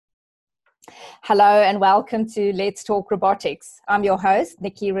Hello and welcome to Let's Talk Robotics. I'm your host,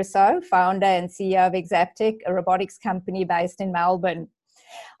 Nikki Rousseau, founder and CEO of Exaptic, a robotics company based in Melbourne.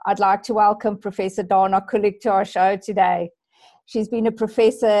 I'd like to welcome Professor Dana Kulik to our show today. She's been a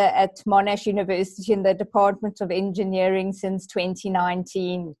professor at Monash University in the Department of Engineering since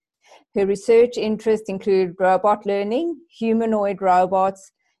 2019. Her research interests include robot learning, humanoid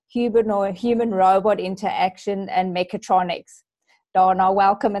robots, human-robot interaction, and mechatronics. Dana,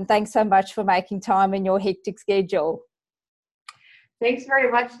 welcome and thanks so much for making time in your hectic schedule. Thanks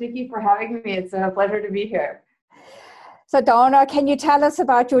very much, Nikki, for having me. It's a pleasure to be here. So Dana, can you tell us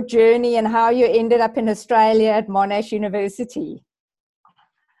about your journey and how you ended up in Australia at Monash University?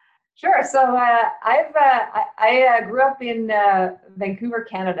 Sure. So I grew up in Vancouver,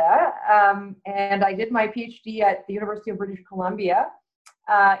 Canada, and I did my PhD at the University of British Columbia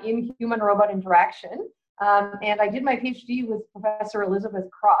in human-robot interaction. And I did my PhD with Professor Elizabeth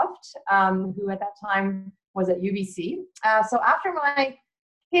Croft, who at that time was at UBC. So after my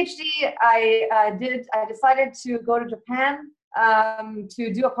PhD, I decided to go to Japan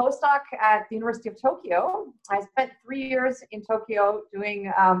to do a postdoc at the University of Tokyo. I spent 3 years in Tokyo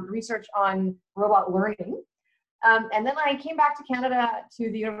doing research on robot learning. And then I came back to Canada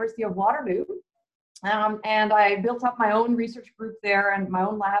to the University of Waterloo. And I built up my own research group there and my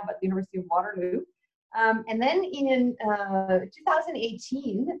own lab at the University of Waterloo. And then in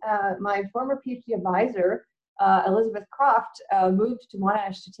 2018, my former PhD advisor, Elizabeth Croft, moved to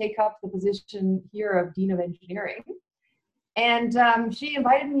Monash to take up the position here of Dean of Engineering. And she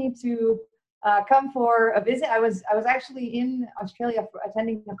invited me to come for a visit. I was actually in Australia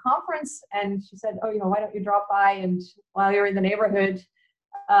attending a conference, and she said, "Oh, why don't you drop by and while you're in the neighborhood,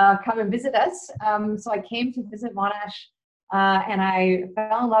 come and visit us?" So I came to visit Monash. And I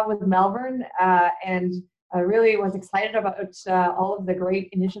fell in love with Melbourne and I really was excited about all of the great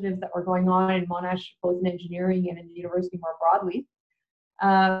initiatives that were going on in Monash, both in engineering and in the university more broadly.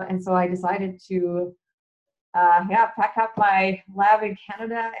 And so I decided to pack up my lab in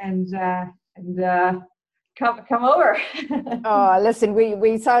Canada and come over. Oh, listen,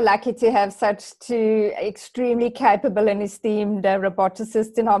 we're so lucky to have such two extremely capable and esteemed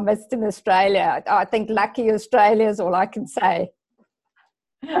roboticists in our midst in Australia. I think lucky Australia is all I can say.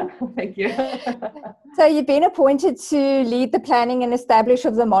 Thank you. So you've been appointed to lead the planning and establish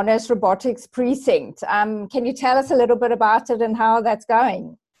of the Monash Robotics Precinct. Can you tell us a little bit about it and how that's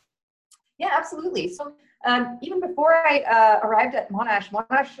going? Yeah, absolutely. So even before I arrived at Monash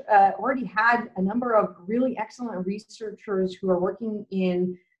already had a number of really excellent researchers who are working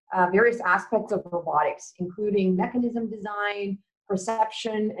in various aspects of robotics, including mechanism design,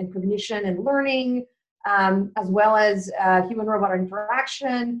 perception and cognition and learning, as well as human-robot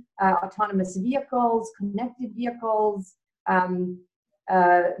interaction, autonomous vehicles, connected vehicles,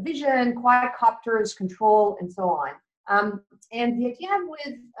 vision, quadcopters, control, and so on. And the idea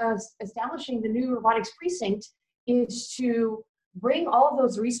with establishing the new robotics precinct is to bring all of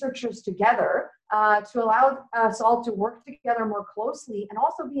those researchers together to allow us all to work together more closely and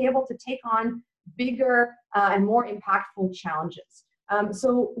also be able to take on bigger and more impactful challenges.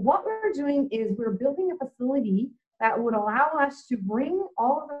 So what we're doing is we're building a facility that would allow us to bring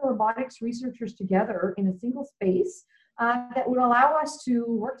all of the robotics researchers together in a single space that would allow us to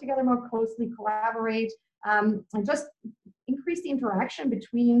work together more closely, collaborate, and just increase the interaction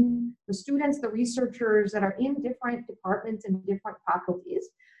between the students, the researchers that are in different departments and different faculties,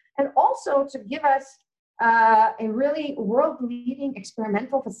 and also to give us a really world-leading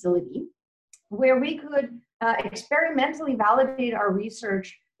experimental facility where we could experimentally validate our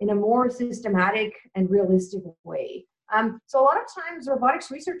research in a more systematic and realistic way. So a lot of times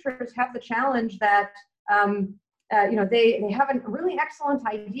robotics researchers have the challenge that they have a really excellent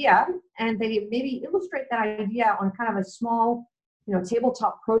idea and they maybe illustrate that idea on kind of a small,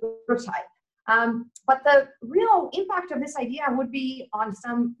 tabletop prototype. But the real impact of this idea would be on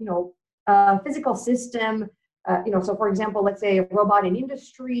some, physical system. So for example, let's say a robot in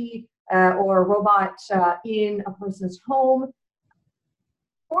industry or a robot in a person's home.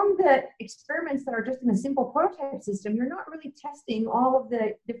 From the experiments that are just in a simple prototype system, you're not really testing all of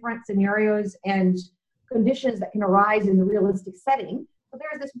the different scenarios and conditions that can arise in the realistic setting. So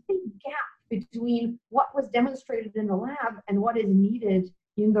there's this big gap between what was demonstrated in the lab and what is needed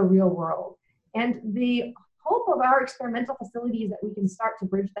in the real world. And the hope of our experimental facility is that we can start to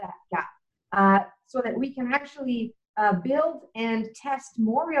bridge that gap so that we can actually build and test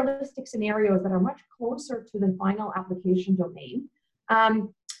more realistic scenarios that are much closer to the final application domain.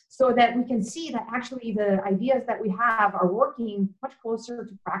 So that we can see that actually the ideas that we have are working much closer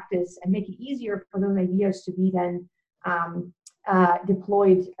to practice and make it easier for those ideas to be then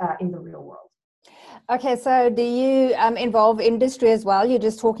deployed in the real world. Okay, so do you involve industry as well? You're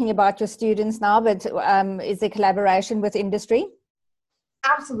just talking about your students now, but is there collaboration with industry?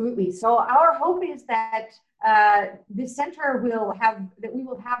 Absolutely. So our hope is that this center will have, that we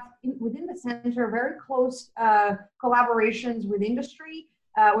will have within the center very close collaborations with industry,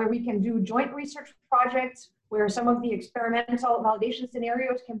 where we can do joint research projects, where some of the experimental validation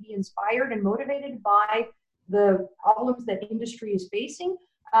scenarios can be inspired and motivated by the problems that industry is facing,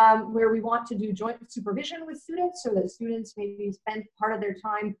 where we want to do joint supervision with students so that students maybe spend part of their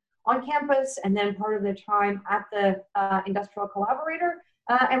time on campus and then part of their time at the industrial collaborator.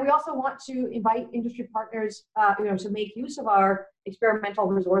 And we also want to invite industry partners, to make use of our experimental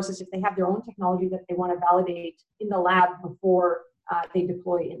resources if they have their own technology that they want to validate in the lab before they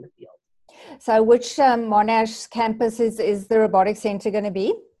deploy in the field. So which Monash campus is the robotics center going to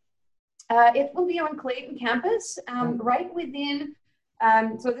be? It will be on Clayton campus, right within,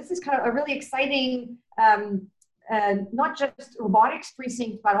 so this is kind of a really exciting, not just robotics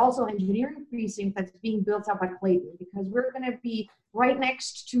precinct, but also engineering precinct that's being built up at Clayton, because we're going to be right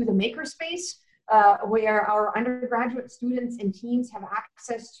next to the makerspace, where our undergraduate students and teams have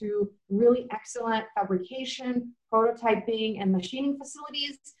access to really excellent fabrication, prototyping, and machining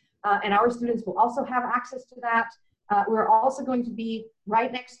facilities. And our students will also have access to that. We're also going to be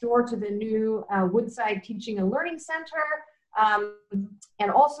right next door to the new Woodside Teaching and Learning Center.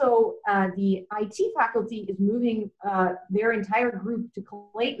 And also the IT faculty is moving their entire group to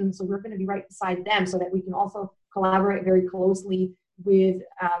Clayton, so we're going to be right beside them so that we can also collaborate very closely with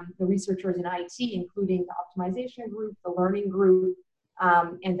the researchers in IT, including the optimization group, the learning group,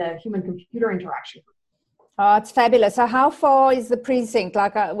 and the human-computer interaction group. Oh, it's fabulous. So how far is the precinct?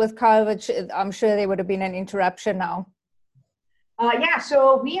 Like with COVID, I'm sure there would have been an interruption now. Yeah,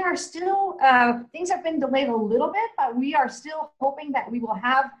 so we are still, things have been delayed a little bit, but we are still hoping that we will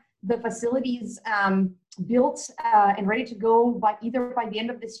have the facilities built and ready to go either by the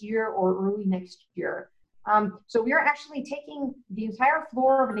end of this year or early next year. So we are actually taking the entire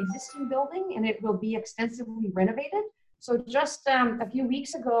floor of an existing building and it will be extensively renovated. So just a few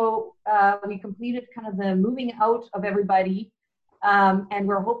weeks ago, we completed kind of the moving out of everybody. And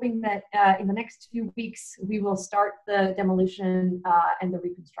we're hoping that in the next few weeks, we will start the demolition and the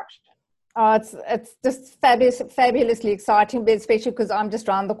reconstruction. Oh, it's just fabulously exciting, but especially because I'm just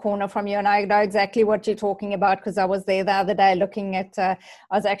around the corner from you and I know exactly what you're talking about because I was there the other day looking at, I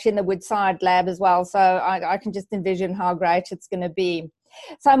was actually in the Woodside lab as well. So I can just envision how great it's going to be.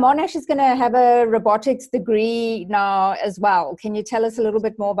 So Monash is going to have a robotics degree now as well. Can you tell us a little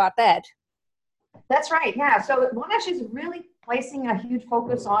bit more about that? That's right. Yeah. So Monash is really placing a huge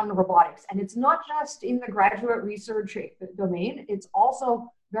focus on robotics, and it's not just in the graduate research domain. It's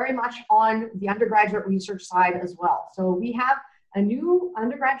also very much on the undergraduate research side as well. So we have a new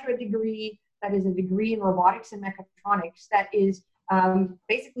undergraduate degree that is a degree in robotics and mechatronics that is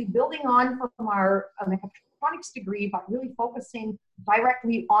basically building on from our mechatronics degree, but really focusing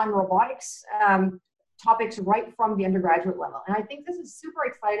directly on robotics topics right from the undergraduate level. And I think this is super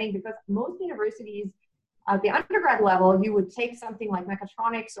exciting because most universities at the undergrad level, you would take something like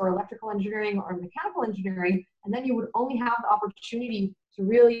mechatronics or electrical engineering or mechanical engineering, and then you would only have the opportunity to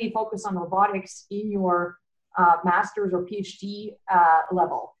really focus on robotics in your master's or PhD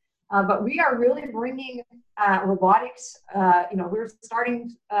level. But we are really bringing robotics, we're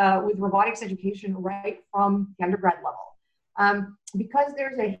starting with robotics education right from the undergrad level. Because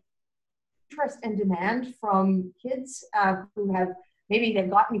there's a interest and demand from kids who have maybe they've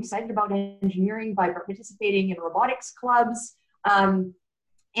gotten excited about engineering by participating in robotics clubs. And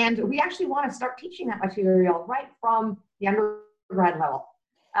we actually want to start teaching that material right from the undergrad level.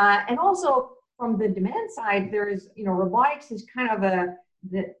 And also from the demand side, there's, robotics is kind of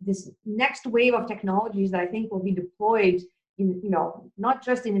this next wave of technologies that I think will be deployed in, not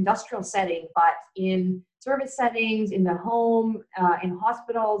just in industrial setting, but in service settings, in the home, in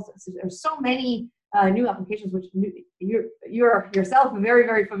hospitals. So there's so many new applications, which you're yourself very,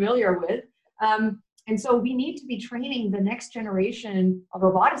 very familiar with. And so we need to be training the next generation of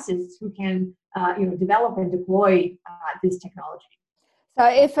roboticists who can, develop and deploy this technology. So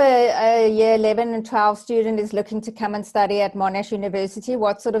if a year 11 and 12 student is looking to come and study at Monash University,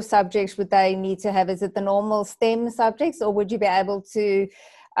 what sort of subjects would they need to have? Is it the normal STEM subjects, or would you be able to,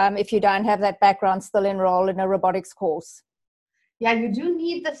 if you don't have that background, still enroll in a robotics course? Yeah, you do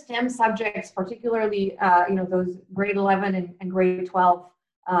need the STEM subjects, particularly, those grade 11 and grade 12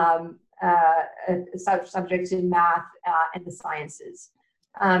 subjects in math and the sciences.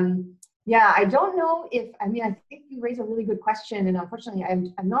 Yeah, I don't know I think you raise a really good question, and unfortunately,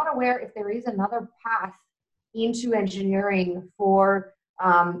 I'm not aware if there is another path into engineering for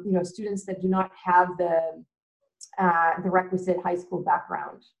students that do not have the requisite high school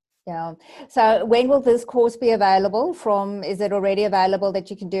background. Yeah. So when will this course be available from? Is it already available that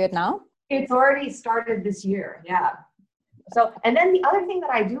you can do it now? It's already started this year. Yeah. So, and then the other thing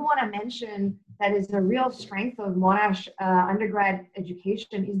that I do want to mention that is a real strength of Monash undergrad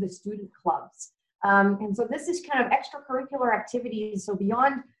education is the student clubs. And so this is kind of extracurricular activities. So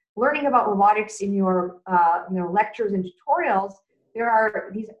beyond learning about robotics in your lectures and tutorials,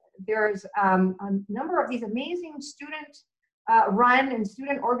 there's a number of these amazing student run and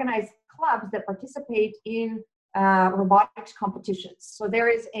student organized clubs that participate in robotics competitions. So there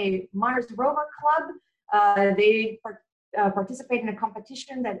is a Mars Rover Club. They participate in a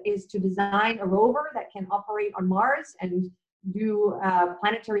competition that is to design a rover that can operate on Mars and do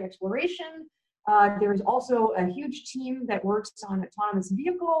planetary exploration. There is also a huge team that works on autonomous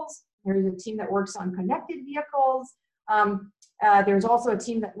vehicles. There is a team that works on connected vehicles. There's also a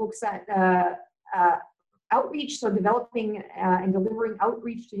team that looks at outreach, so developing and delivering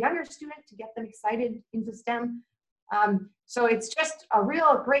outreach to younger students to get them excited into STEM. So it's just a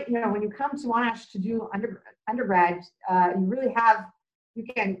real great, when you come to Monash to do undergrad, you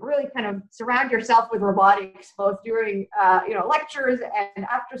can really kind of surround yourself with robotics, both during, lectures and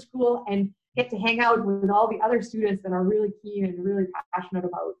after school, and get to hang out with all the other students that are really keen and really passionate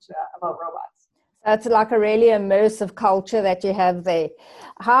about robots. So it's like a really immersive culture that you have there.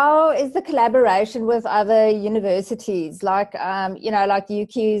 How is the collaboration with other universities? Like, like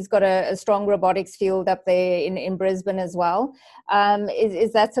UQ's got a strong robotics field up there in Brisbane as well.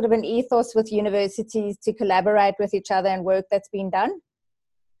 Is that sort of an ethos with universities to collaborate with each other and work that's been done?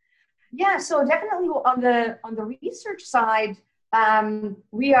 Yeah, so definitely on the research side,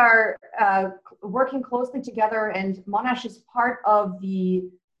 we are working closely together, and Monash is part of the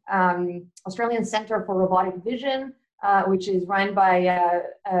Australian Centre for Robotic Vision, which is led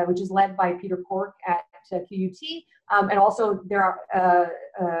by Peter Cork at QUT, and also there are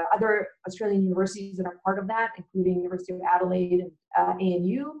other Australian universities that are part of that, including University of Adelaide and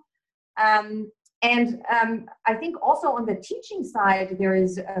ANU. I think also on the teaching side there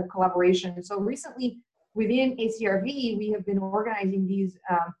is a collaboration. So recently within ACRV we have been organizing these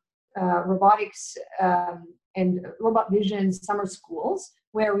robotics and robot vision summer schools,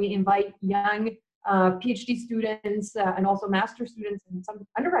 where we invite young PhD students and also master students and some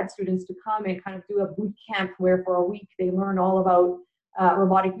undergrad students to come and kind of do a boot camp where for a week they learn all about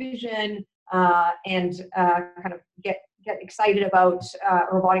robotic vision and kind of get excited about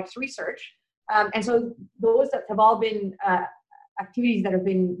robotics research. And so those have all been activities that have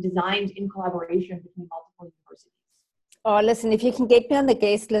been designed in collaboration between multiple universities. Oh, listen, if you can get me on the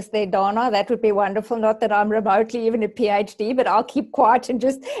guest list there, Donna, that would be wonderful. Not that I'm remotely even a PhD, but I'll keep quiet and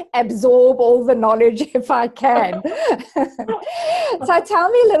just absorb all the knowledge if I can. So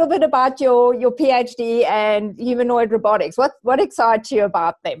tell me a little bit about your PhD and humanoid robotics. What excites you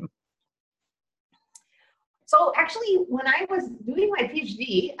about them? So actually, when I was doing my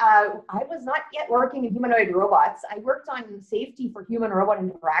PhD, I was not yet working in humanoid robots. I worked on safety for human-robot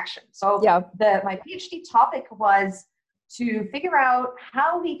interaction. So yeah. My PhD topic was to figure out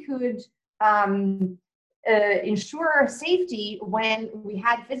how we could ensure safety when we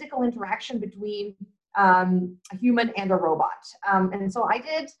had physical interaction between a human and a robot. And so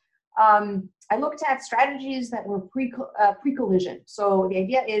I looked at strategies that were pre-collision. So the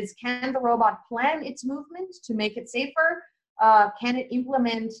idea is, can the robot plan its movement to make it safer? Can it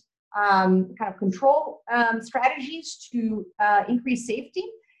implement kind of control strategies to increase safety?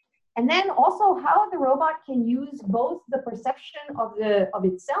 And then also how the robot can use both the perception of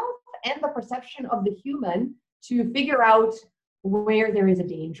itself and the perception of the human to figure out where there is a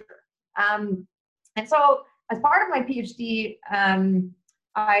danger. And so as part of my PhD,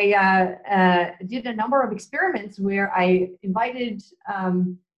 I did a number of experiments where I invited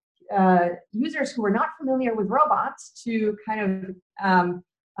users who were not familiar with robots to kind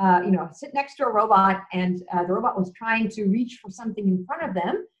of sit next to a robot, and the robot was trying to reach for something in front of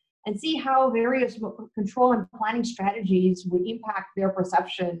them, and see how various control and planning strategies would impact their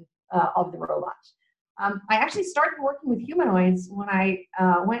perception of the robot. I actually started working with humanoids when I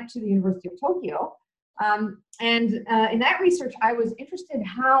went to the University of Tokyo. In that research, I was interested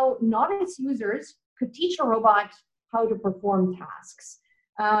how novice users could teach a robot how to perform tasks.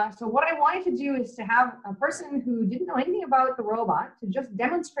 So what I wanted to do is to have a person who didn't know anything about the robot to just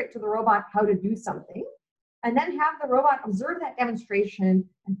demonstrate to the robot how to do something, and then have the robot observe that demonstration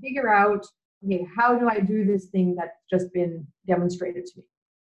and figure out, okay, how do I do this thing that's just been demonstrated to me?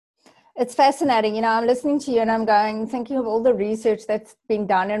 It's fascinating. You know, I'm listening to you and I'm thinking of all the research that's been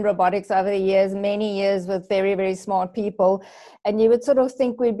done in robotics over the years, many years with very, very smart people. And you would sort of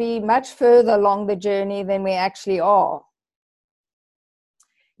think we'd be much further along the journey than we actually are.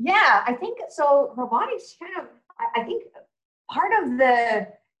 Yeah, I think so. Robotics I think part of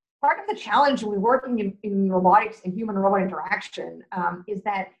the challenge when working in robotics and human robot interaction is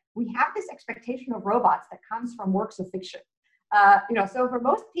that we have this expectation of robots that comes from works of fiction. So for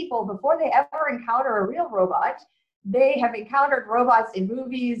most people, before they ever encounter a real robot, they have encountered robots in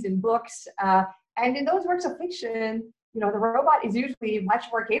movies, in books, and in those works of fiction, the robot is usually much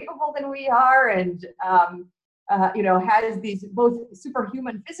more capable than we are, and has these both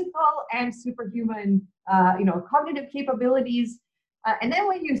superhuman physical and superhuman, cognitive capabilities. And then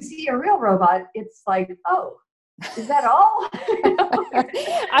when you see a real robot, it's like, oh, is that all?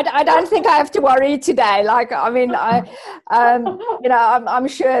 I don't think I have to worry today. I'm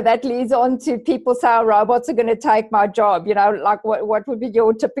sure that leads on to people say, oh, robots are going to take my job. What would be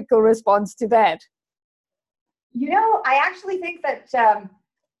your typical response to that? I actually think that,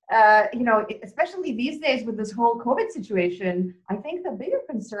 especially these days with this whole COVID situation, I think the bigger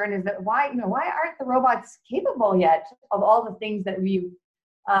concern is that why aren't the robots capable yet of all the things that we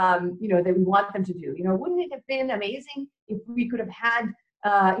that we want them to do? Wouldn't it have been amazing if we could have had,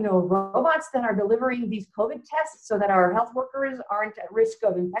 robots that are delivering these COVID tests so that our health workers aren't at risk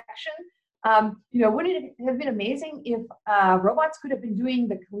of infection? Wouldn't it have been amazing if robots could have been doing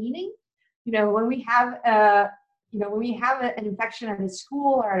the cleaning? When we have an infection at a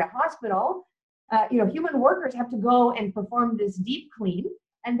school or at a hospital, human workers have to go and perform this deep clean,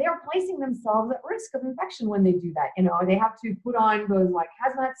 and they're placing themselves at risk of infection when they do that. They have to put on those like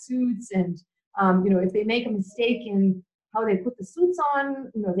hazmat suits, and if they make a mistake in how they put the suits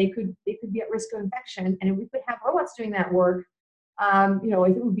on, they could be at risk of infection. And if we could have robots doing that work,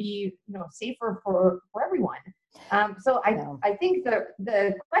 it would be safer for everyone. I think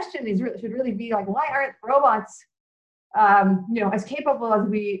the question should really be like, why aren't robots as capable as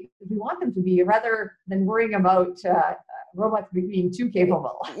we want them to be, rather than worrying about robots being too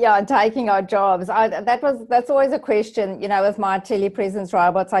capable. Yeah, and taking our jobs. That's always a question. With my telepresence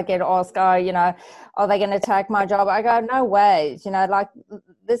robots, I get asked, are they going to take my job? I go, no way.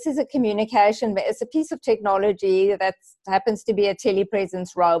 This is a communication. It's a piece of technology that happens to be a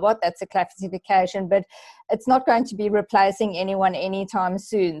telepresence robot. That's a classification, but it's not going to be replacing anyone anytime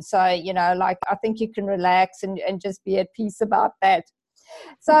soon. So, I think you can relax and just be at peace about that.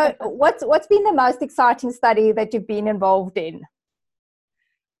 So what's been the most exciting study that you've been involved in?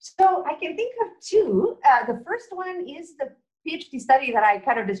 So I can think of two. The first one is the PhD study that I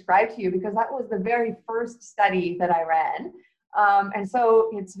kind of described to you, because that was the very first study that I ran. And so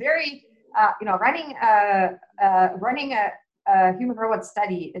it's very, running a human robot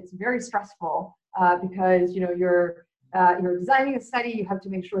study, it's very stressful because, you're designing a study, you have to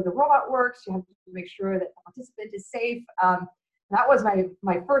make sure the robot works, you have to make sure that the participant is safe. That was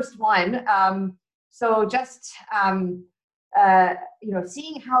my first one. So just,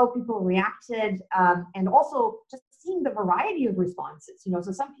 seeing how people reacted, and also just seeing the variety of responses.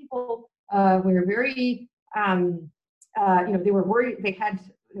 So some people were very, they were worried. They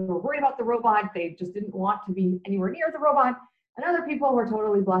were worried about the robot. They just didn't want to be anywhere near the robot. And other people were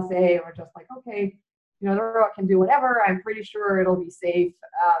totally blasé, or just like, okay, the robot can do whatever. I'm pretty sure it'll be safe.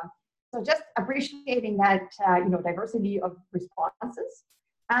 So just appreciating that, diversity of responses.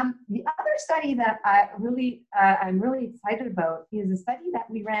 The other study that I'm really excited about is a study that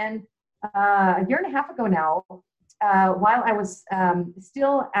we ran a year and a half ago now, while I was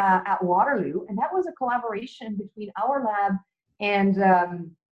still at Waterloo. And that was a collaboration between our lab and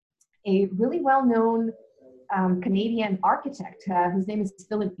a really well-known Canadian architect whose name is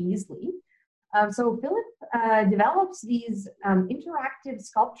Philip Beasley. So Philip develops these interactive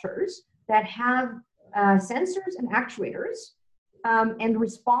sculptures that have sensors and actuators and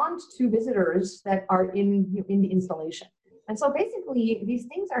respond to visitors that are in the installation. And so basically, these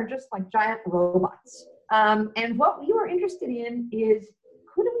things are just like giant robots. And what we were interested in is,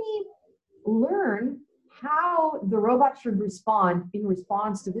 could we learn how the robot should respond in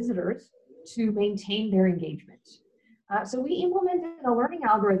response to visitors to maintain their engagement? So we implemented a learning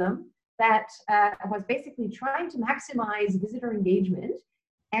algorithm that was basically trying to maximize visitor engagement.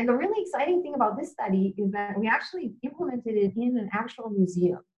 And the really exciting thing about this study is that we actually implemented it in an actual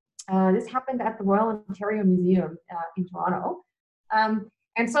museum. This happened at the Royal Ontario Museum in Toronto.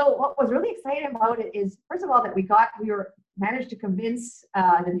 And so what was really exciting about it is, first of all, that we managed to convince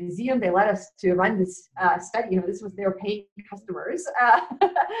the museum. They let us to run this study. This was their paying customers.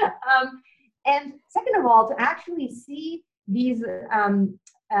 And second of all, to actually see these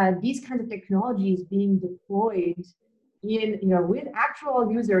these kinds of technologies being deployed in, with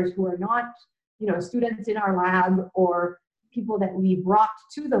actual users who are not, students in our lab or people that we brought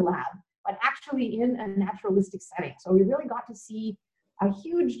to the lab, but actually in a naturalistic setting. So we really got to see a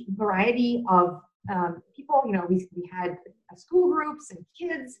huge variety of people. We had school groups and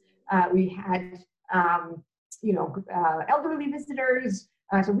kids. We had, elderly visitors.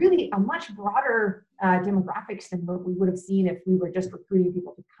 So really a much broader demographics than what we would have seen if we were just recruiting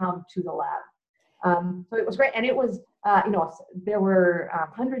people to come to the lab. So it was great. And it was, there were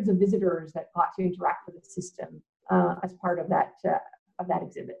hundreds of visitors that got to interact with the system as part of that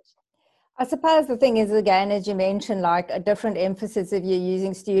exhibit. I suppose the thing is, again, as you mentioned, like a different emphasis if you're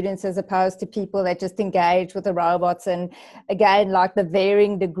using students as opposed to people that just engage with the robots. And again, like the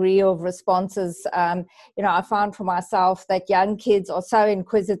varying degree of responses, I found for myself that young kids are so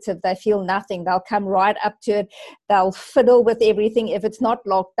inquisitive, they feel nothing. They'll come right up to it. They'll fiddle with everything. If it's not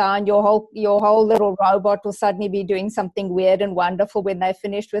locked down, your whole little robot will suddenly be doing something weird and wonderful when they're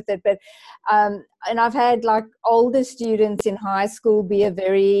finished with it. But, and I've had like older students in high school be a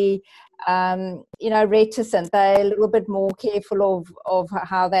very reticent. They're a little bit more careful of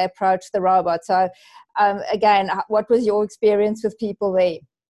how they approach the robot. So again, what was your experience with people there?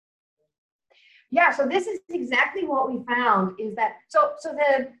 Yeah, so this is exactly what we found, is that so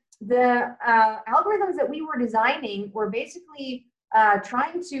the algorithms that we were designing were basically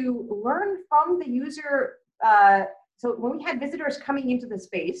trying to learn from the user. So when we had visitors coming into the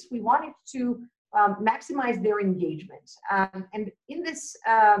space, we wanted to maximize their engagement. And in this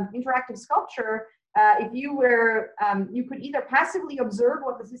interactive sculpture, if you were, you could either passively observe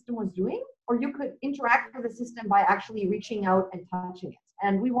what the system was doing, or you could interact with the system by actually reaching out and touching it.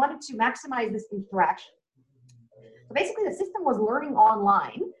 And we wanted to maximize this interaction. So basically the system was learning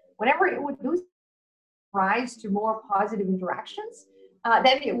online. Whenever it would do rise to more positive interactions,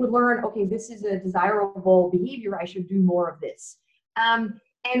 then it would learn, okay, this is a desirable behavior, I should do more of this.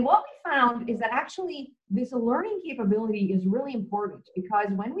 And what we found is that actually this learning capability is really important, because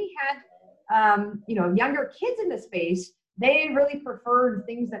when we had younger kids in the space, they really preferred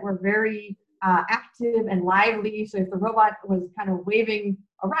things that were very active and lively. So if the robot was kind of waving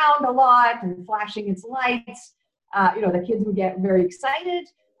around a lot and flashing its lights, the kids would get very excited.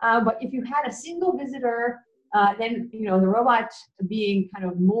 But if you had a single visitor, then the robot being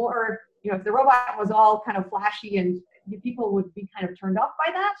kind of more, if the robot was all kind of flashy, and people would be kind of turned off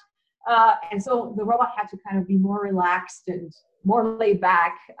by that. And so the robot had to kind of be more relaxed and more laid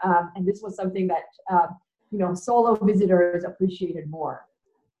back. And this was something that, solo visitors appreciated more.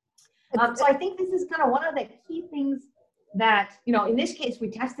 So I think this is kind of one of the key things that, in this case, we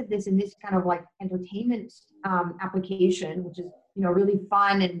tested this in this kind of like entertainment application, which is, really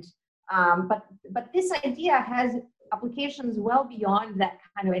fun. And, but this idea has applications well beyond that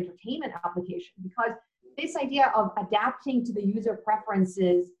kind of entertainment application, because this idea of adapting to the user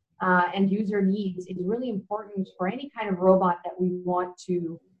preferences and user needs is really important for any kind of robot that we want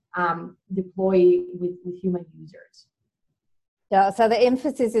to deploy with human users. Yeah, so the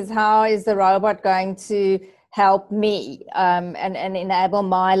emphasis is, how is the robot going to help me and enable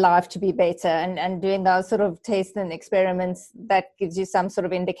my life to be better, and doing those sort of tests and experiments that gives you some sort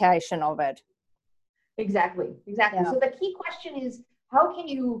of indication of it. Exactly. Yeah. So the key question is, how can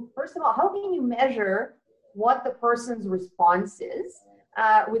you measure what the person's response is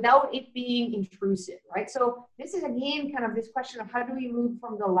without it being intrusive, right? So this is again kind of this question of how do we move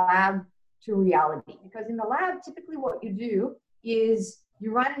from the lab to reality? Because in the lab, typically what you do is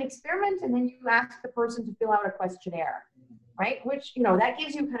you run an experiment and then you ask the person to fill out a questionnaire, right? Which, that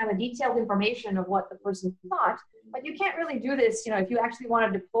gives you kind of a detailed information of what the person thought, but you can't really do this, if you actually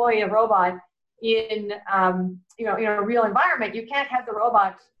want to deploy a robot in, in a real environment. You can't have the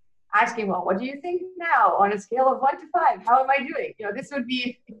robot asking, well, what do you think now on a scale of 1 to 5? How am I doing? This would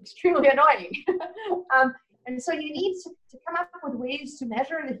be extremely annoying. And so you need to come up with ways to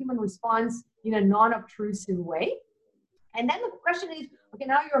measure the human response in a non-obtrusive way. And then the question is, okay,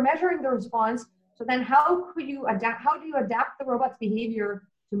 now you're measuring the response. So then how do you adapt the robot's behavior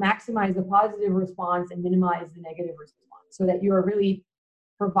to maximize the positive response and minimize the negative response, so that you are really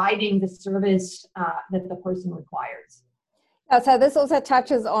providing the service that the person requires? So this also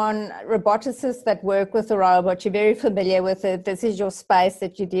touches on roboticists that work with the robot. You're very familiar with it. This is your space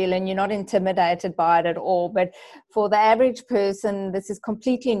that you deal in. You're not intimidated by it at all. But for the average person, this is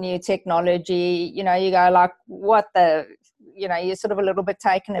completely new technology. You go like, what the, you're sort of a little bit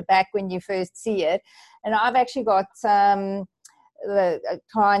taken aback when you first see it. And I've actually got a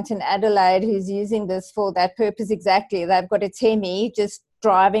client in Adelaide who's using this for that purpose exactly. They've got a Temi just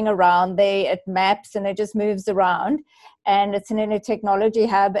driving around there, it maps and it just moves around. and it's an nanotechnology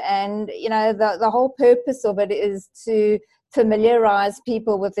hub. And, you know, the whole purpose of it is to familiarize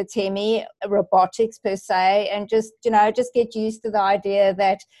people with the TEMI robotics per se, and just, you know, just get used to the idea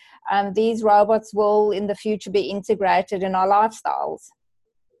that these robots will in the future be integrated in our lifestyles.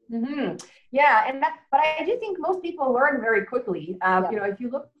 Mm-hmm. Yeah, and but I do think most people learn very quickly. You know, if you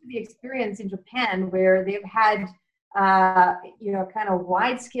look at the experience in Japan, where they've had you know, kind of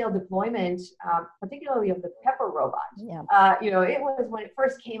wide-scale deployment, particularly of the Pepper robot. You know, it was, when it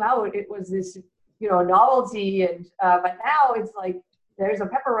first came out, it was this, you know, novelty, and but now it's like there's a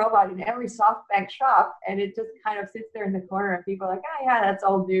Pepper robot in every SoftBank shop, and it just kind of sits there in the corner, and people are like, oh yeah, that's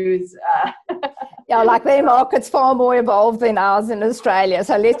old news. Yeah, like their market's far more evolved than ours in Australia.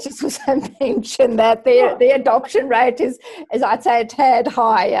 So let's just also mention that the adoption rate is I'd say, a tad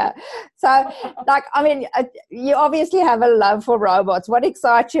higher. So, like, I mean, you obviously have a love for robots. What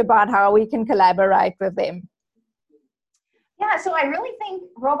excites you about how we can collaborate with them? Yeah, so I really think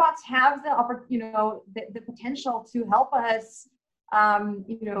robots have you know, the potential to help us,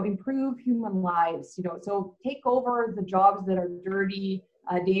 you know, improve human lives. You know, so take over the jobs that are dirty,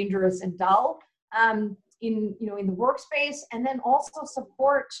 dangerous, and dull. In, you know, in the workspace, and then also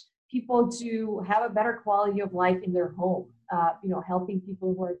support people to have a better quality of life in their home. You know, helping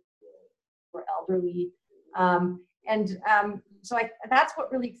people who are elderly, so that's what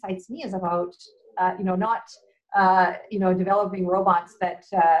really excites me, is about you know, not you know, developing robots that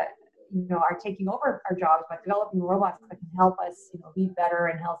you know, are taking over our jobs, but developing robots that can help us, you know, lead better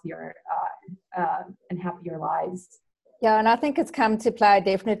and healthier and happier lives. Yeah, and I think it's come to play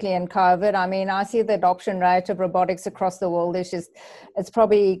definitely in COVID. I mean, I see the adoption rate of robotics across the world is just, it's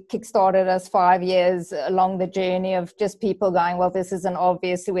probably kickstarted us 5 years along the journey of just people going, well, this isn't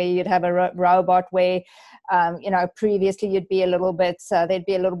obvious, where you'd have a robot where, you know, previously you'd be a little bit, there'd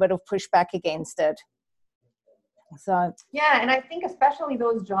be a little bit of pushback against it. So yeah, and I think especially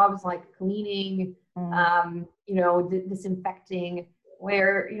those jobs like cleaning, you know, disinfecting,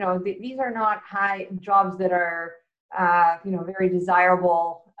 where, you know, these are not high jobs that are you know, very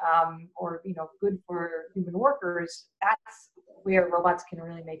desirable or, you know, good for human workers. That's where robots can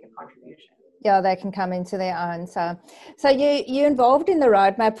really make a contribution. Yeah, they can come into their own. So you're involved in the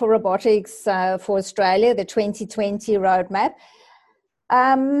roadmap for robotics for Australia, the 2020 roadmap.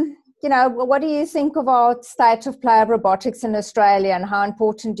 You know, what do you think of our state of play of robotics in Australia, and how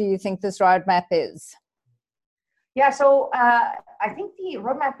important do you think this roadmap is? Yeah, so I think the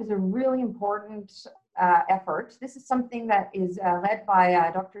roadmap is a really important effort. This is something that is led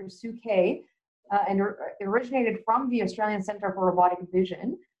by Dr. Sue Kay and originated from the Australian Centre for Robotic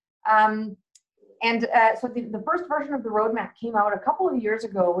Vision. So the first version of the roadmap came out a couple of years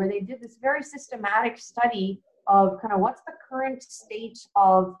ago, where they did this very systematic study of kind of what's the current state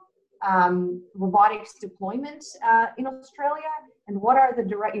of robotics deployment in Australia, and what are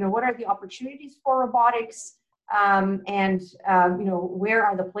the opportunities for robotics. You know, where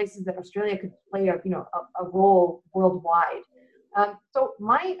are the places that Australia could play a role worldwide? So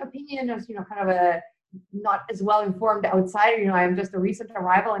my opinion is, you know, kind of a not as well informed outsider. You know, I'm just a recent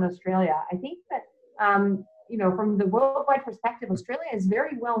arrival in Australia. I think that you know, from the worldwide perspective, Australia is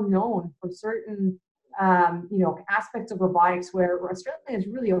very well known for certain you know, aspects of robotics, where Australia is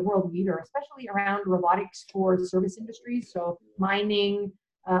really a world leader, especially around robotics for service industries, so mining,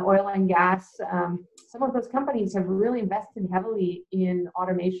 oil and gas. Some of those companies have really invested heavily in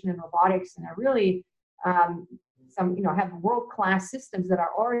automation and robotics, and are really you know, have world-class systems that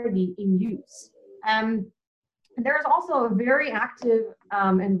are already in use. And there's also a very active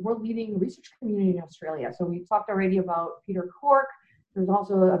and world-leading research community in Australia. So we talked already about Peter Cork. There's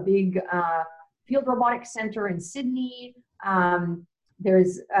also a big field robotics center in Sydney.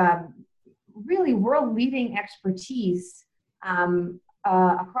 There's really world-leading expertise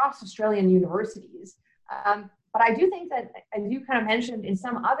across Australian universities. But I do think that, as you kind of mentioned, in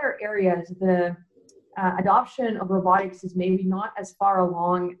some other areas, the adoption of robotics is maybe not as far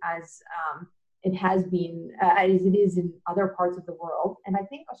along as it has been, as it is in other parts of the world. And I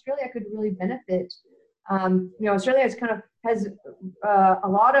think Australia could really benefit. You know, Australia has a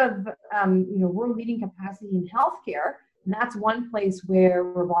lot of you know, world-leading capacity in healthcare, and that's one place where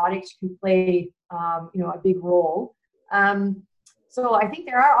robotics could play you know, a big role. So I think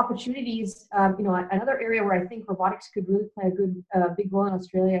there are opportunities. You know, another area where I think robotics could really play a big role in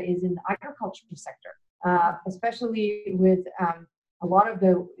Australia is in the agriculture sector, especially with a lot of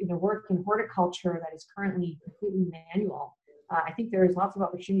the, you know, work in horticulture that is currently completely manual. I think there is lots of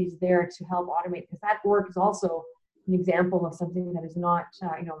opportunities there to help automate, because that work is also an example of something that is not,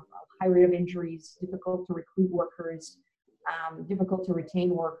 you know, high rate of injuries, difficult to recruit workers. difficult to retain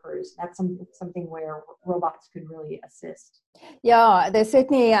workers. That's something where robots could really assist. Yeah, there's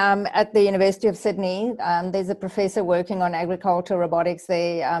certainly at the University of Sydney, there's a professor working on agricultural robotics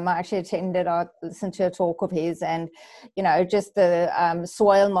there. I actually attended, I listened to a talk of his, and, you know, just the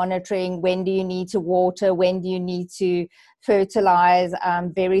soil monitoring, when do you need to water, when do you need to fertilize,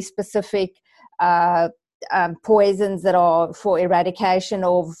 very specific poisons that are for eradication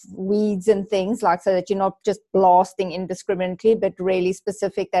of weeds and things, like, so that you're not just blasting indiscriminately, but really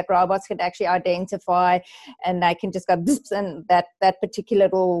specific, that robots can actually identify, and they can just go bzz, and that particular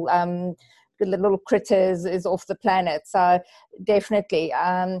little critter is off the planet. So definitely,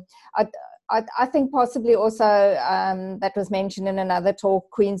 I think possibly also that was mentioned in another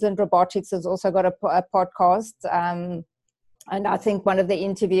talk, Queensland Robotics has also got a podcast. And I think one of the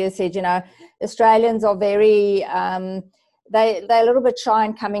interviewers said, you know, Australians are very, they're a little bit shy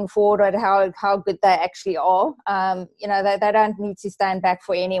in coming forward at how good they actually are. You know, they don't need to stand back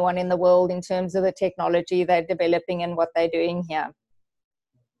for anyone in the world in terms of the technology they're developing and what they're doing here.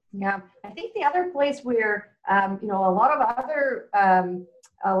 Yeah, I think the other place where, you know, a lot of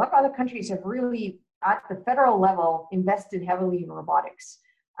other countries have really, at the federal level, invested heavily in robotics.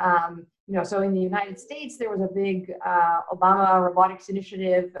 You know, so in the United States, there was a big Obama robotics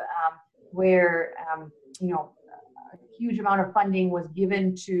initiative where, you know, a huge amount of funding was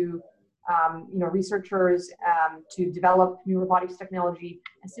given to, you know, researchers to develop new robotics technology.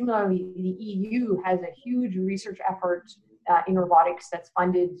 And similarly, the EU has a huge research effort in robotics that's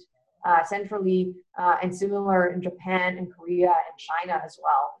funded centrally, and similar in Japan and Korea and China as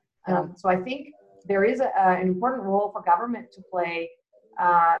well. So I think there is an important role for government to play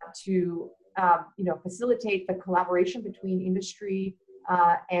to you know, facilitate the collaboration between industry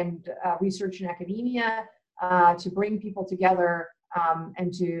and research and academia, to bring people together,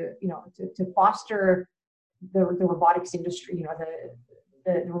 and to, you know, to foster the robotics industry, you know,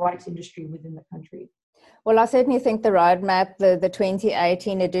 the robotics industry within the country. Well, I certainly think the roadmap, the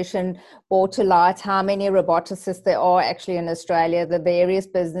 2018 edition, brought to light how many roboticists there are actually in Australia, the various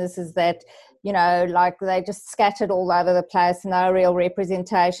businesses that, you know, like they just scattered all over the place, no real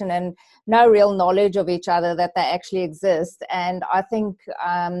representation and no real knowledge of each other that they actually exist. And I think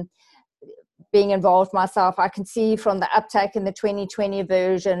being involved myself, I can see from the uptake in the 2020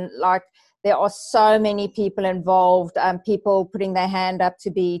 version, like there are so many people involved, people putting their hand up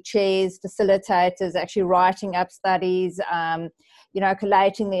to be chairs, facilitators, actually writing up studies, you know,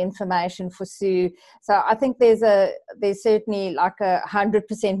 collating the information for Sue. So I think there's certainly like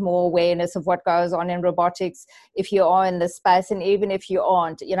 100% more awareness of what goes on in robotics if you are in this space. And even if you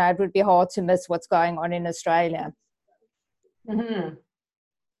aren't, you know, it would be hard to miss what's going on in Australia. Mm-hmm.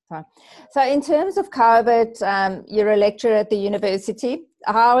 So in terms of COVID, you're a lecturer at the university.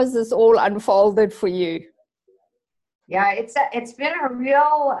 How has this all unfolded for you? Yeah, it's been a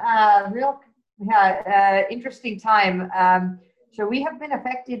real interesting time. So we have been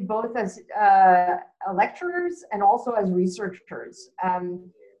affected both as lecturers and also as researchers.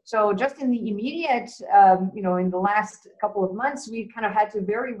 So just in the immediate, you know, in the last couple of months, we kind of had to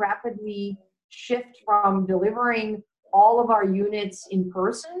very rapidly shift from delivering all of our units in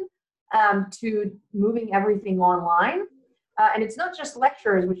person to moving everything online. And it's not just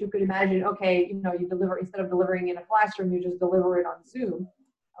lectures, which you could imagine, okay, you know, you deliver, instead of delivering in a classroom, you just deliver it on Zoom.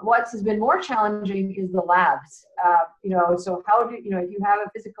 What has been more challenging is the labs. You know, so how do, you know, if you have a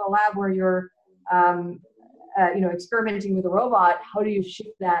physical lab where you're, you know, experimenting with a robot, how do you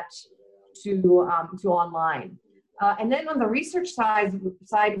shift that to online? And then on the research side,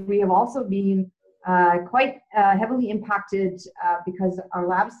 we have also been quite heavily impacted because our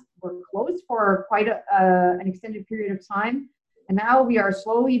labs were closed for quite an extended period of time. And now we are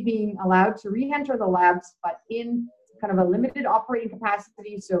slowly being allowed to re-enter the labs, but in kind of a limited operating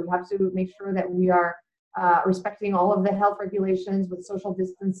capacity. So we have to make sure that we are respecting all of the health regulations with social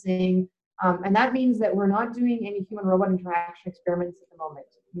distancing. And that means that we're not doing any human-robot interaction experiments at the moment.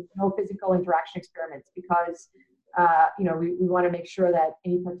 No physical interaction experiments, because you know, we want to make sure that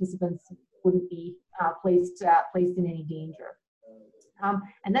any participants wouldn't be placed in any danger.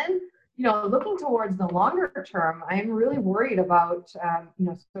 And then, you know, looking towards the longer term, I'm really worried about, you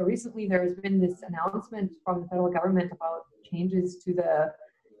know, so recently there's been this announcement from the federal government about changes to the,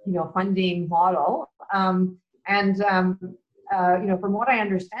 you know, funding model. You know, from what I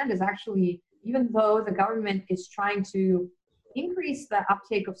understand is actually, even though the government is trying to increase the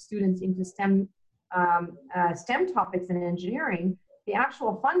uptake of students into STEM topics and engineering, the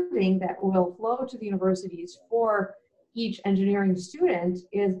actual funding that will flow to the universities for each engineering student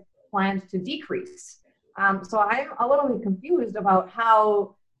is planned to decrease. So I'm a little bit confused about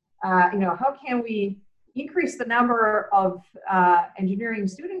how, you know, how can we increase the number of engineering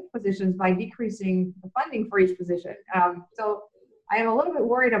student positions by decreasing the funding for each position. So I am a little bit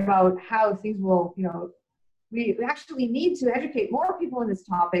worried about how things will, we actually need to educate more people in this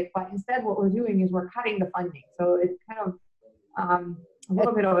topic, but instead what we're doing is we're cutting the funding. So it's kind of a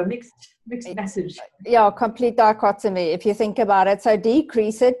little bit of a mixed message. Yeah, complete dichotomy if you think about it. So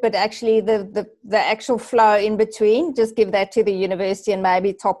decrease it, but actually the actual flow in between, just give that to the university and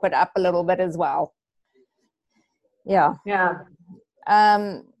maybe top it up a little bit as well. Yeah. Yeah.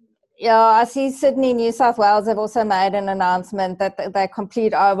 Yeah, I see Sydney, New South Wales have also made an announcement that they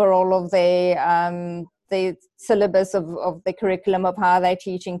complete overall of the syllabus of the curriculum of how they're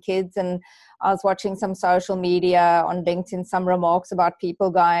teaching kids. And I was watching some social media on LinkedIn, some remarks about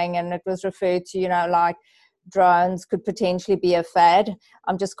people going, and it was referred to, like drones could potentially be a fad.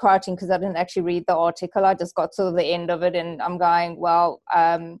 I'm just quoting because I didn't actually read the article. I just got to the end of it and I'm going, well,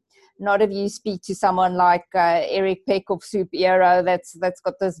 not if you speak to someone like Eric Peck of SoupHero that's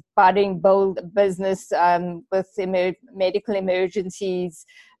got this budding business with medical emergencies,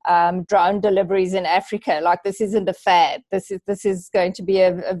 drone deliveries in Africa. Like, this isn't a fad. This is going to be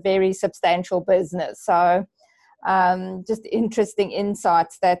a very substantial business. So just interesting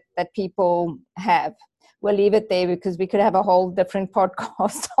insights that people have. We'll leave it there because we could have a whole different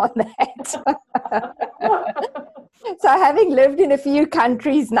podcast on that. So having lived in a few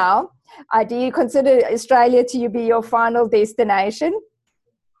countries now, do you consider Australia to be your final destination?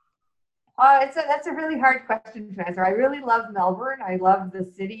 That's a really hard question to answer. I really love Melbourne. I love the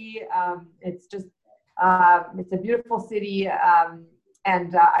city. It's just, it's a beautiful city.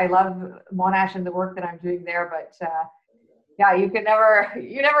 And I love Monash and the work that I'm doing there. But yeah, you never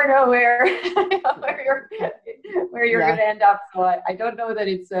know where you're going to end up. So I don't know that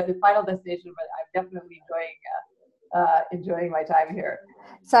it's the final destination, but I'm definitely enjoying my time here.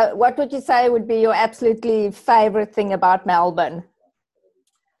 So what would you say would be your absolutely favorite thing about Melbourne?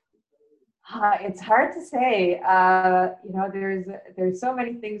 It's hard to say. There's so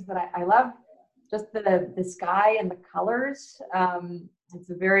many things that I love. Just the sky and the colors. It's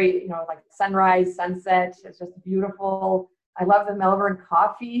a very, like sunrise, sunset. It's just beautiful. I love the Melbourne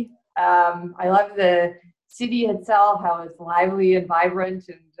coffee. I love the city itself, how it's lively and vibrant,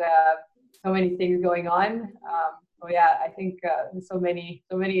 and so many things going on. So yeah, I think there's so many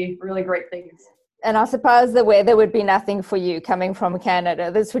really great things. And I suppose the weather would be nothing for you coming from Canada.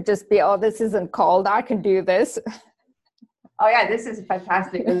 This would just be, this isn't cold. I can do this. Oh yeah, this is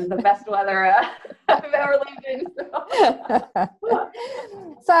fantastic. This is the best weather I've ever lived in.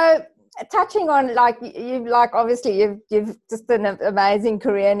 So touching on obviously you've just an amazing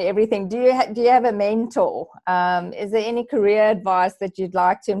career and everything. Do you have a mentor? Is there any career advice that you'd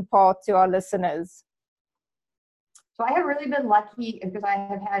like to impart to our listeners? So I have really been lucky because I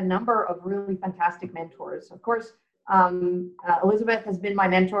have had a number of really fantastic mentors. Of course, Elizabeth has been my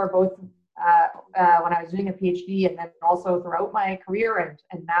mentor both when I was doing a PhD and then also throughout my career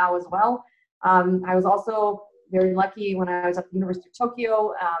and now as well. I was also very lucky when I was at the University of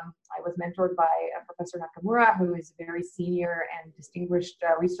Tokyo. I was mentored by Professor Nakamura, who is a very senior and distinguished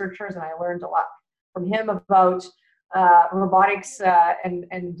researcher, and I learned a lot from him about robotics and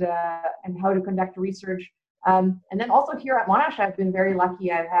how to conduct research. And then also here at Monash, I've been very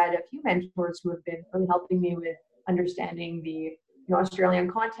lucky. I've had a few mentors who have been really helping me with understanding the Australian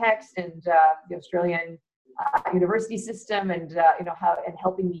context and the Australian university system, and how and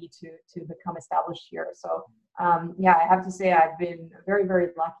helping me to become established here. So yeah, I have to say I've been very, very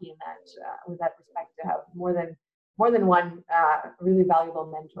lucky in that with that respect to have more than one really valuable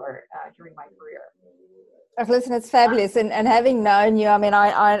mentor during my career. Listen, it's fabulous, and having known you, I mean,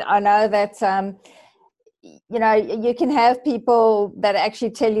 I know that. You can have people that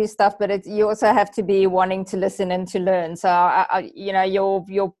actually tell you stuff, but you also have to be wanting to listen and to learn. So,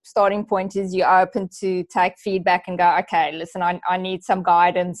 your starting point is you're open to take feedback and go, okay, listen, I need some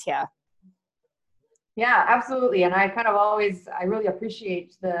guidance here. Yeah, absolutely. And I really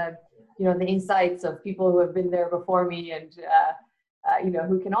appreciate the insights of people who have been there before me and,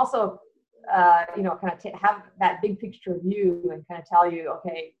 who can also have that big picture view and kind of tell you,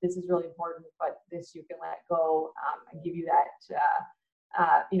 okay, this is really important, but this you can let go, and give you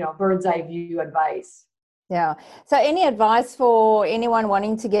that, bird's eye view advice. Yeah. So any advice for anyone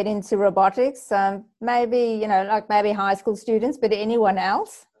wanting to get into robotics? Maybe high school students, but anyone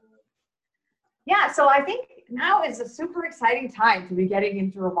else? Yeah. So I think now is a super exciting time to be getting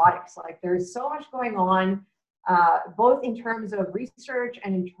into robotics. Like, there's so much going on. Both in terms of research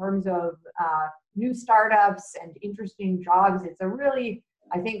and in terms of new startups and interesting jobs. It's a really,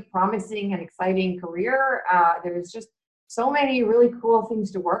 I think, promising and exciting career. There's just so many really cool things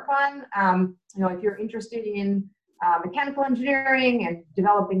to work on. If you're interested in mechanical engineering and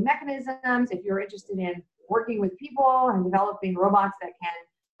developing mechanisms, if you're interested in working with people and developing robots that can,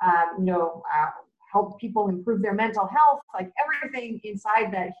 help people improve their mental health, like everything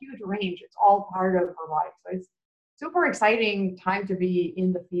inside that huge range, it's all part of robotics. So it's super exciting time to be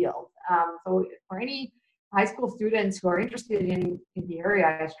in the field. So for any high school students who are interested in the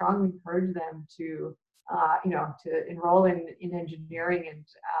area, I strongly encourage them to enroll in engineering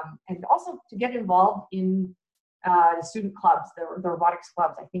and also to get involved in the student clubs, the robotics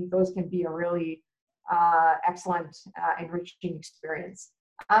clubs. I think those can be a really excellent, enriching experience.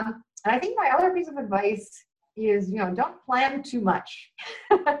 And I think my other piece of advice is, don't plan too much,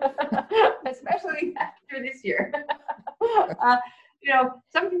 especially after this year.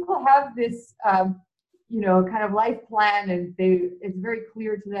 Some people have this, kind of life plan, and it's very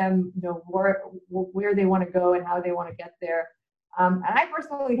clear to them, where they want to go and how they want to get there. And I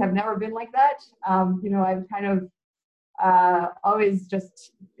personally have never been like that. I've kind of always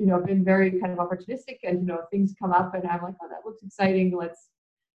just, been very kind of opportunistic, and, things come up and I'm like, oh, that looks exciting. Let's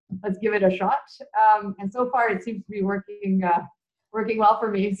give it a shot. And so far it seems to be working well for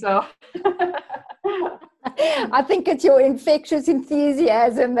me. So I think it's your infectious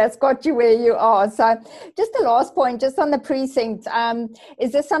enthusiasm that's got you where you are. So just the last point, just on the precinct,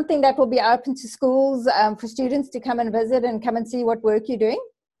 is this something that will be open to schools for students to come and visit and come and see what work you're doing?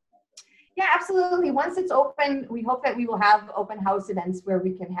 Yeah, absolutely. Once it's open, we hope that we will have open house events where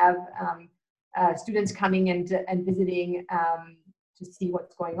we can have students coming and visiting to see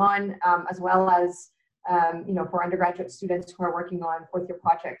what's going on, as well as, for undergraduate students who are working on fourth year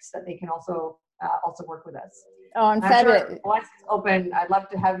projects, that they can also work with us. Oh, I'm fabulous. Sure once it's open, I'd love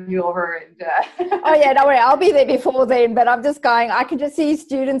to have you over. And Oh yeah, don't worry, I'll be there before then, but I'm just going, I can just see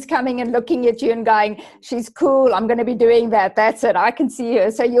students coming and looking at you and going, she's cool, I'm going to be doing that, that's it, I can see her.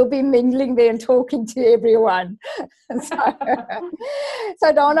 So you'll be mingling there and talking to everyone.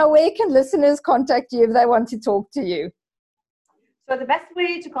 So Donna, where can listeners contact you if they want to talk to you? So the best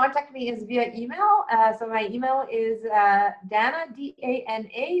way to contact me is via email. So my email is Dana, DANA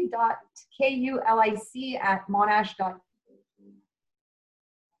 .KULIC@monash.com.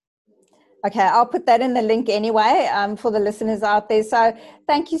 Okay, I'll put that in the link anyway for the listeners out there. So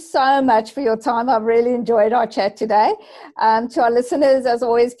thank you so much for your time. I've really enjoyed our chat today. To our listeners, as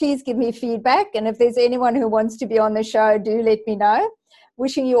always, please give me feedback. And if there's anyone who wants to be on the show, do let me know.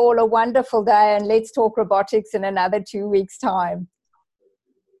 Wishing you all a wonderful day, and let's talk robotics in another 2 weeks' time.